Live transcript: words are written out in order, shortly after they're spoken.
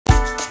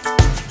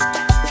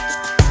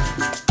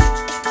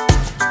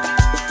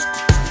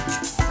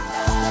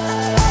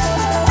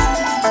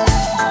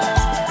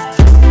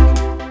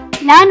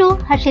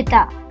ಹರ್ಷಿತಾ.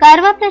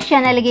 ಕಾರ್ವಾಪ್ಲಸ್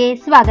ಚಾನೆಲ್ಗೆ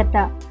ಸ್ವಾಗತ.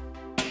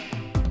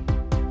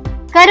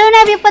 ಕರೋನಾ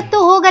ವಿಪತ್ತು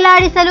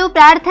ಹೋಗಲಾಡಿಸಲು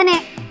ಪ್ರಾರ್ಥನೆ.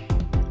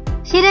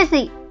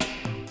 ಶಿರಸಿ.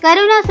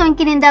 ಕರೋನಾ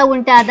ಸೋಂಕಿನಿಂದ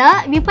ಉಂಟಾದ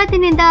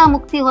ವಿಪತ್ತಿನಿಂದ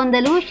ಮುಕ್ತಿ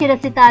ಹೊಂದಲು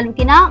ಶಿರಸಿ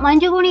ತಾಲೂಕಿನ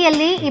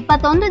ಮಂಜುಗುಣಿಯಲ್ಲಿ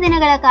 21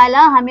 ದಿನಗಳ ಕಾಲ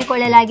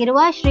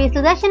ಹಮ್ಮಿಕೊಳ್ಳಲಾಗಿರುವ ಶ್ರೀ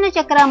ಸುದರ್ಶನ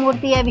ಚಕ್ರ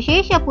ಮೂರ್ತಿಯ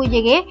ವಿಶೇಷ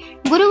ಪೂಜೆಗೆ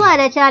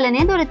ಗುರುವಾರ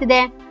ಚಾಲನೆ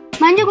ದೊರೆತಿದೆ.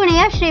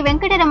 ಮಂಜುಗುಣಿಯ ಶ್ರೀ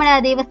ವೆಂಕಟರಮಣ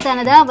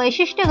ದೇವಸ್ಥಾನದ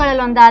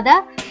ವೈಶಿಷ್ಟ್ಯಗಳಲ್ಲೊಂದಾದ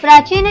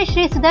ಪ್ರಾಚೀನ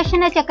ಶ್ರೀ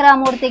ಸುದರ್ಶನ ಚಕ್ರ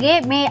ಮೂರ್ತಿಗೆ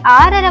ಮೇ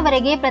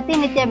 6ರವರೆಗೆ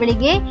ಪ್ರತಿನಿತ್ಯ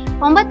ಬೆಳಿಗ್ಗೆ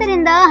 9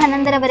 ರಿಂದ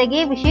 11ರವರೆಗೆ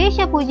ವಿಶೇಷ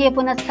ಪೂಜೆ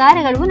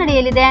ಪುನಸ್ಕಾರಗಳು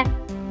ನಡೆಯಲಿದೆ.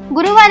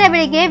 ಗುರುವಾರ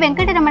ಬೆಳಿಗ್ಗೆ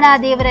ವೆಂಕಟರಮಣ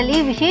ದೇವರಲ್ಲಿ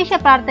ವಿಶೇಷ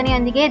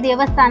ಪ್ರಾರ್ಥನೆಯೊಂದಿಗೆ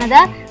ದೇವಸ್ಥಾನದ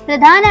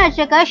ಪ್ರಧಾನ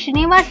ಅರ್ಚಕ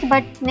ಶ್ರೀನಿವಾಸ್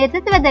ಭಟ್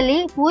ನೇತೃತ್ವದಲ್ಲಿ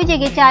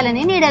ಪೂಜೆಗೆ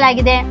ಚಾಲನೆ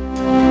ನೀಡಲಾಗಿದೆ.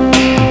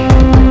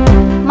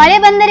 ಮಳೆ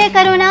ಬಂದರೆ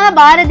ಕರೋನಾ,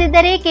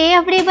 ಬಾರದಿದ್ದರೆ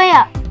ಕೆಎಫ್ಡಿ ಭಯ.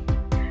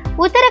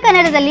 ಉತ್ತರ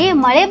ಕನ್ನಡದಲ್ಲಿ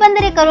ಮಳೆ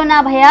ಬಂದರೆ ಕರೋನಾ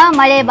ಭಯ,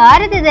 ಮಳೆ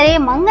ಬಾರದಿದ್ದರೆ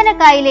ಮಂಗನ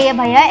ಕಾಯಿಲೆಯ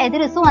ಭಯ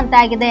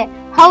ಎದುರಿಸುವಂತಾಗಿದೆ.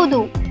 ಹೌದು,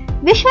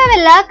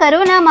 ವಿಶ್ವವೆಲ್ಲ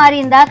ಕರೋನಾ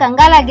ಮಾರಿಯಿಂದ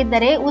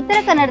ಕಂಗಾಲಾಗಿದ್ದರೆ ಉತ್ತರ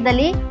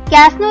ಕನ್ನಡದಲ್ಲಿ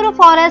ಕ್ಯಾಸ್ನೂರು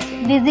ಫಾರೆಸ್ಟ್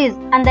ಡಿಸೀಸ್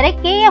ಅಂದರೆ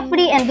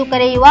ಕೆಎಫ್ಡಿ ಎಂದು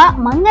ಕರೆಯುವ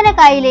ಮಂಗನ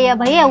ಕಾಯಿಲೆಯ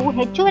ಭಯವು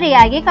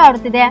ಹೆಚ್ಚುವರಿಯಾಗಿ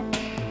ಕಾಡುತ್ತಿದೆ.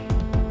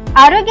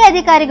 ಆರೋಗ್ಯ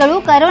ಅಧಿಕಾರಿಗಳು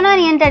ಕರೋನಾ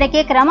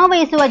ನಿಯಂತ್ರಣಕ್ಕೆ ಕ್ರಮ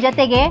ವಹಿಸುವ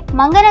ಜೊತೆಗೆ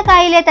ಮಂಗನ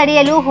ಕಾಯಿಲೆ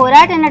ತಡೆಯಲು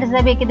ಹೋರಾಟ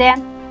ನಡೆಸಬೇಕಿದೆ.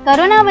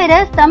 ಕರೋನಾ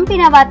ವೈರಸ್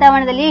ತಂಪಿನ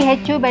ವಾತಾವರಣದಲ್ಲಿ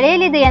ಹೆಚ್ಚು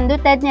ಬೆಳೆಯಲಿದೆ ಎಂದು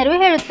ತಜ್ಞರು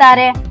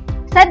ಹೇಳುತ್ತಾರೆ.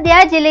 ಸದ್ಯ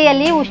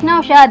ಜಿಲ್ಲೆಯಲ್ಲಿ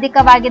ಉಷ್ಣಾಂಶ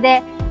ಅಧಿಕವಾಗಿದೆ.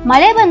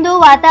 ಮಳೆ ಬಂದು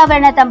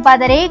ವಾತಾವರಣ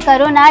ತಂಪಾದರೆ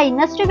ಕರೋನಾ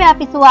ಇನ್ನಷ್ಟು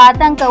ವ್ಯಾಪಿಸುವ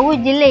ಆತಂಕವು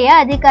ಜಿಲ್ಲೆಯ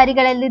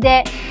ಅಧಿಕಾರಿಗಳಲ್ಲಿದೆ.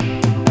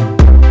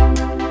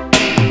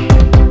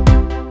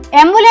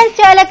 ಆಂಬ್ಯುಲೆನ್ಸ್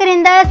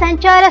ಚಾಲಕರಿಂದ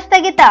ಸಂಚಾರ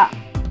ಸ್ಥಗಿತ.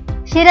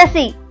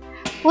 ಶಿರಸಿ.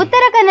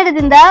 ಉತ್ತರ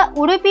ಕನ್ನಡದಿಂದ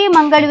ಉಡುಪಿ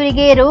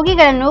ಮಂಗಳೂರಿಗೆ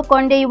ರೋಗಿಗಳನ್ನು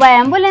ಕೊಂಡೊಯ್ಯುವ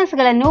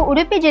ಆಂಬ್ಯುಲೆನ್ಸ್ಗಳನ್ನು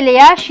ಉಡುಪಿ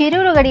ಜಿಲ್ಲೆಯ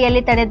ಶಿರೂರು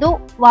ಗಡಿಯಲ್ಲಿ ತಡೆದು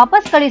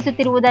ವಾಪಸ್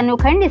ಕಳುಹಿಸುತ್ತಿರುವುದನ್ನು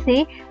ಖಂಡಿಸಿ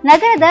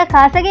ನಗರದ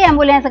ಖಾಸಗಿ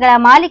ಆಂಬ್ಯುಲೆನ್ಸ್ಗಳ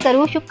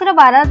ಮಾಲೀಕರು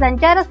ಶುಕ್ರವಾರ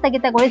ಸಂಚಾರ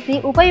ಸ್ಥಗಿತಗೊಳಿಸಿ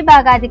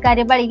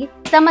ಉಪವಿಭಾಗಾಧಿಕಾರಿ ಬಳಿ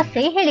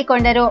ಸಮಸ್ಯೆ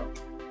ಹೇಳಿಕೊಂಡರು.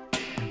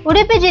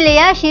 ಉಡುಪಿ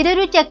ಜಿಲ್ಲೆಯ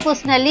ಶಿರೂರು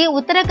ಚೆಕ್ಪೋಸ್ಟ್ನಲ್ಲಿ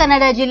ಉತ್ತರ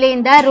ಕನ್ನಡ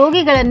ಜಿಲ್ಲೆಯಿಂದ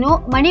ರೋಗಿಗಳನ್ನು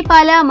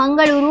ಮಣಿಪಾಲ,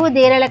 ಮಂಗಳೂರು,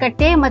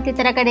 ದೇರಳಕಟ್ಟೆ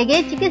ಮತ್ತಿತರ ಕಡೆಗೆ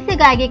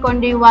ಚಿಕಿತ್ಸೆಗಾಗಿ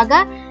ಕೊಂಡೊಯ್ಯುವಾಗ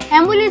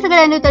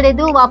ಆಂಬ್ಯುಲೆನ್ಸ್ಗಳನ್ನು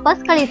ತಡೆದು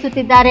ವಾಪಸ್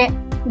ಕಳುಹಿಸುತ್ತಿದ್ದಾರೆ.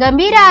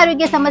 ಗಂಭೀರ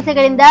ಆರೋಗ್ಯ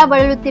ಸಮಸ್ಯೆಗಳಿಂದ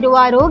ಬಳಲುತ್ತಿರುವ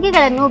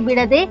ರೋಗಿಗಳನ್ನು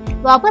ಬಿಡದೆ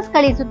ವಾಪಸ್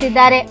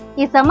ಕಳುಹಿಸುತ್ತಿದ್ದಾರೆ.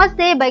 ಈ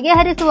ಸಮಸ್ಯೆ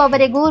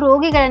ಬಗೆಹರಿಸುವವರೆಗೂ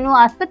ರೋಗಿಗಳನ್ನು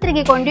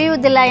ಆಸ್ಪತ್ರೆಗೆ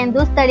ಕೊಂಡೊಯ್ಯುವುದಿಲ್ಲ ಎಂದು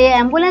ಸ್ಥಳೀಯ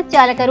ಆಂಬ್ಯುಲೆನ್ಸ್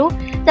ಚಾಲಕರು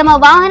ತಮ್ಮ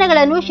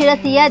ವಾಹನಗಳನ್ನು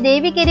ಶಿರಸಿಯ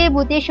ದೇವಿಕೆರೆ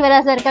ಭೂತೇಶ್ವರ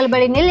ಸರ್ಕಲ್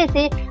ಬಳಿ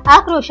ನಿಲ್ಲಿಸಿ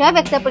ಆಕ್ರೋಶ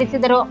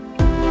ವ್ಯಕ್ತಪಡಿಸಿದರು.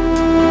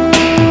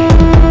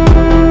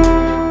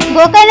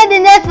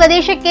 ಗೋಕರ್ಣದಿಂದ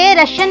ಸ್ವದೇಶಕ್ಕೆ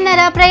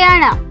ರಷ್ಯನ್ನರ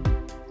ಪ್ರಯಾಣ.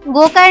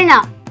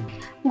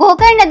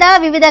 ಗೋಕರ್ಣದ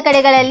ವಿವಿಧ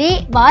ಕಡೆಗಳಲ್ಲಿ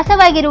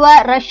ವಾಸವಾಗಿರುವ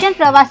ರಷ್ಯನ್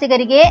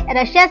ಪ್ರವಾಸಿಗರಿಗೆ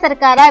ರಷ್ಯಾ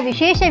ಸರ್ಕಾರ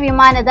ವಿಶೇಷ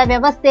ವಿಮಾನದ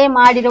ವ್ಯವಸ್ಥೆ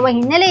ಮಾಡಿರುವ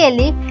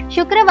ಹಿನ್ನೆಲೆಯಲ್ಲಿ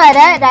ಶುಕ್ರವಾರ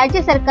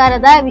ರಾಜ್ಯ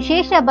ಸರ್ಕಾರದ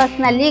ವಿಶೇಷ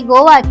ಬಸ್ನಲ್ಲಿ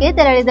ಗೋವಾಕ್ಕೆ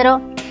ತೆರಳಿದರು.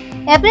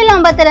 ಏಪ್ರಿಲ್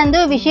 9ರಂದು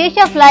ವಿಶೇಷ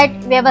ಫ್ಲೈಟ್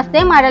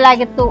ವ್ಯವಸ್ಥೆ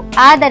ಮಾಡಲಾಗಿತ್ತು.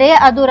 ಆದರೆ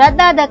ಅದು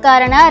ರದ್ದಾದ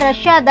ಕಾರಣ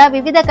ರಷ್ಯಾದ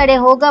ವಿವಿಧ ಕಡೆ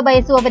ಹೋಗ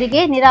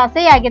ಬಯಸುವವರಿಗೆ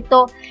ನಿರಾಸೆಯಾಗಿತ್ತು.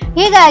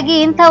 ಹೀಗಾಗಿ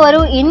ಇಂಥವರು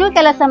ಇನ್ನೂ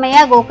ಕೆಲ ಸಮಯ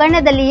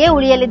ಗೋಕರ್ಣದಲ್ಲಿಯೇ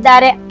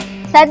ಉಳಿಯಲಿದ್ದಾರೆ.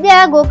 ಸದ್ಯ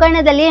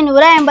ಗೋಕರ್ಣದಲ್ಲಿ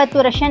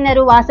 180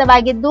 ರಷ್ಯನ್ನರು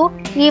ವಾಸವಾಗಿದ್ದು,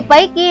 ಈ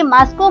ಪೈಕಿ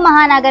ಮಾಸ್ಕೋ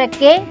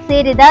ಮಹಾನಗರಕ್ಕೆ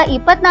ಸೇರಿದ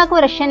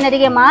 24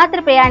 ರಷ್ಯನ್ನರಿಗೆ ಮಾತ್ರ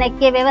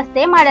ಪ್ರಯಾಣಕ್ಕೆ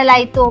ವ್ಯವಸ್ಥೆ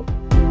ಮಾಡಲಾಯಿತು.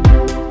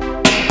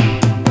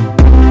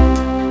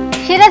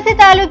 ಶಿರಸಿ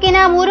ತಾಲೂಕಿನ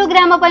 3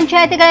 ಗ್ರಾಮ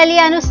ಪಂಚಾಯತಿಗಳಲ್ಲಿ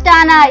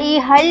ಅನುಷ್ಠಾನ. ಈ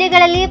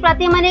ಹಳ್ಳಿಗಳಲ್ಲಿ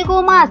ಪ್ರತಿ ಮನೆಗೂ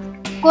ಮಾಸ್ಕ್.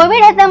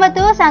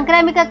 ಕೋವಿಡ್-19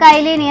 ಸಾಂಕ್ರಾಮಿಕ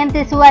ಕಾಯಿಲೆ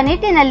ನಿಯಂತ್ರಿಸುವ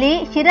ನಿಟ್ಟಿನಲ್ಲಿ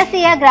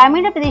ಶಿರಸಿಯ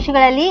ಗ್ರಾಮೀಣ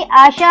ಪ್ರದೇಶಗಳಲ್ಲಿ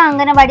ಆಶಾ,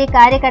 ಅಂಗನವಾಡಿ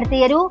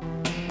ಕಾರ್ಯಕರ್ತೆಯರು,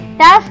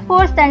 ಟಾಸ್ಕ್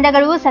ಫೋರ್ಸ್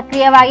ತಂಡಗಳು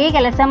ಸಕ್ರಿಯವಾಗಿ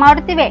ಕೆಲಸ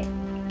ಮಾಡುತ್ತಿವೆ.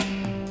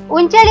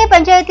 ಉಂಚಳ್ಳಿ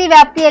ಪಂಚಾಯಿತಿ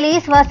ವ್ಯಾಪ್ತಿಯಲ್ಲಿ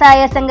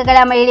ಸ್ವಸಹಾಯ ಸಂಘಗಳ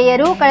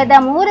ಮಹಿಳೆಯರು ಕಳೆದ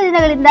 3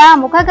 ದಿನಗಳಿಂದ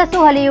ಮುಖಗಸು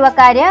ಹೊಲಿಯುವ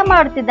ಕಾರ್ಯ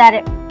ಮಾಡುತ್ತಿದ್ದಾರೆ.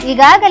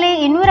 ಈಗಾಗಲೇ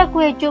 200ಕ್ಕೂ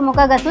ಹೆಚ್ಚು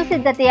ಮುಖಗಸು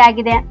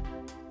ಸಿದ್ಧತೆಯಾಗಿದೆ.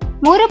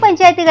 3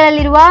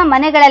 ಪಂಚಾಯಿತಿಗಳಲ್ಲಿರುವ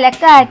ಮನೆಗಳ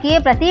ಲೆಕ್ಕ ಹಾಕಿ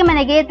ಪ್ರತಿ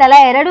ಮನೆಗೆ ತಲಾ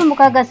 2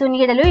 ಮುಖಗಸು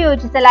ನೀಡಲು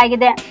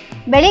ಯೋಜಿಸಲಾಗಿದೆ.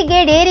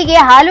 ಬೆಳಿಗ್ಗೆ ಡೇರಿಗೆ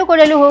ಹಾಲು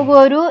ಕೊಡಲು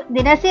ಹೋಗುವವರು,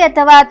 ದಿನಸಿ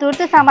ಅಥವಾ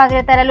ತುರ್ತು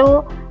ಸಾಮಗ್ರಿ ತರಲು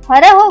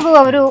ಹೊರ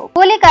ಹೋಗುವವರು,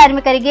 ಕೂಲಿ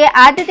ಕಾರ್ಮಿಕರಿಗೆ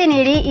ಆದ್ಯತೆ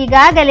ನೀಡಿ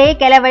ಈಗಾಗಲೇ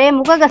ಕೆಲವೆಡೆ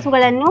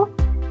ಮುಖಗಸುಗಳನ್ನು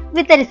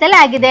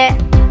ವಿತರಿಸಲಾಗಿದೆ.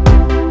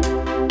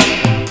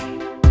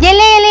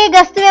 ಜಿಲ್ಲೆಯಲ್ಲಿ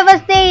ಗಸ್ತು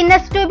ವ್ಯವಸ್ಥೆ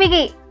ಇನ್ನಷ್ಟು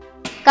ಬಿಗಿ.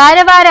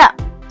 ಕಾರವಾರ.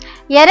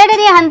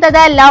 2ನೇ ಹಂತದ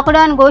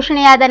ಲಾಕ್ಡೌನ್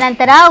ಘೋಷಣೆಯಾದ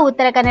ನಂತರ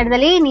ಉತ್ತರ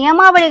ಕನ್ನಡದಲ್ಲಿ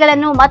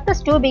ನಿಯಮಾವಳಿಗಳನ್ನು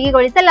ಮತ್ತಷ್ಟು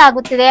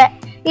ಬಿಗಿಗೊಳಿಸಲಾಗುತ್ತಿದೆ.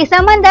 ಈ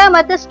ಸಂಬಂಧ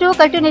ಮತ್ತಷ್ಟು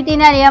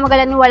ಕಟ್ಟುನಿಟ್ಟಿನ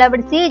ನಿಯಮಗಳನ್ನು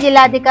ಅಳವಡಿಸಿ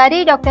ಜಿಲ್ಲಾಧಿಕಾರಿ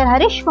ಡಾ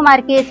ಹರೀಶ್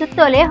ಕುಮಾರ್ ಕೆ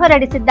ಸುತ್ತೋಲೆ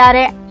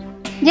ಹೊರಡಿಸಿದ್ದಾರೆ.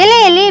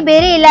 ಜಿಲ್ಲೆಯಲ್ಲಿ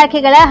ಬೇರೆ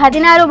ಇಲಾಖೆಗಳ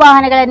 16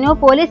 ವಾಹನಗಳನ್ನು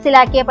ಪೊಲೀಸ್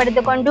ಇಲಾಖೆ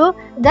ಪಡೆದುಕೊಂಡು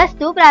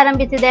ಗಸ್ತು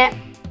ಪ್ರಾರಂಭಿಸಿದೆ.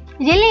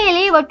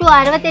 ಜಿಲ್ಲೆಯಲ್ಲಿ ಒಟ್ಟು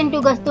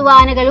 68 ಗಸ್ತು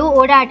ವಾಹನಗಳು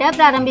ಓಡಾಟ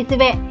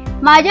ಪ್ರಾರಂಭಿಸಿವೆ.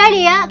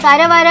 ಮಾಜಾಳಿಯ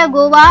ಕಾರವಾರ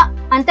ಗೋವಾ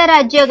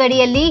ಅಂತಾರಾಜ್ಯ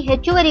ಗಡಿಯಲ್ಲಿ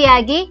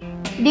ಹೆಚ್ಚುವರಿಯಾಗಿ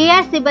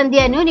ಡಿಆರ್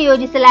ಸಿಬ್ಬಂದಿಯನ್ನು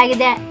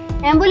ನಿಯೋಜಿಸಲಾಗಿದೆ.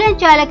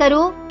 ಆಂಬ್ಯುಲೆನ್ಸ್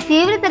ಚಾಲಕರು,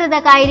 ತೀವ್ರತರದ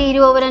ಕಾಯಿಲೆ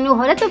ಇರುವವರನ್ನು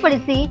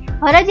ಹೊರತುಪಡಿಸಿ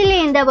ಹೊರ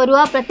ಜಿಲ್ಲೆಯಿಂದ ಬರುವ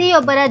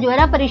ಪ್ರತಿಯೊಬ್ಬರ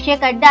ಜ್ವರ ಪರೀಕ್ಷೆ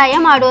ಕಡ್ಡಾಯ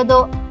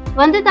ಮಾಡೋದು.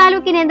 ಒಂದು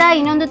ತಾಲೂಕಿನಿಂದ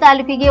ಇನ್ನೊಂದು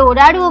ತಾಲೂಕಿಗೆ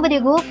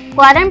ಓಡಾಡುವವರಿಗೂ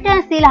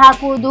ಕ್ವಾರಂಟೈನ್ ಸೀಲ್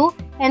ಹಾಕುವುದು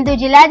ಎಂದು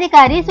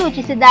ಜಿಲ್ಲಾಧಿಕಾರಿ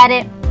ಸೂಚಿಸಿದ್ದಾರೆ.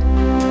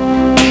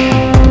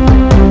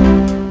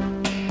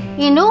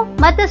 ಇನ್ನು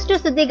ಮತ್ತಷ್ಟು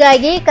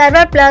ಸುದ್ದಿಗಾಗಿ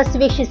ಕಾರ್ವಾರ್ ಪ್ಲಸ್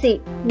ವೀಕ್ಷಿಸಿ.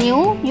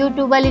 ನೀವು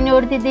ಯೂಟ್ಯೂಬ್ ಅಲ್ಲಿ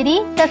ನೋಡುತ್ತಿದ್ದೀರಿ,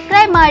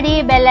 ಸಬ್ಸ್ಕ್ರೈಬ್ ಮಾಡಿ,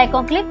 ಬೆಲ್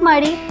ಐಕಾನ್ ಕ್ಲಿಕ್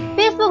ಮಾಡಿ.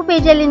 ಫೇಸ್ಬುಕ್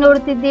ಪೇಜ್ ಅಲ್ಲಿ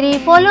ನೋಡುತ್ತಿದ್ದೀರಿ,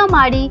 ಫಾಲೋ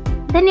ಮಾಡಿ.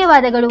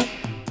 ಧನ್ಯವಾದಗಳು.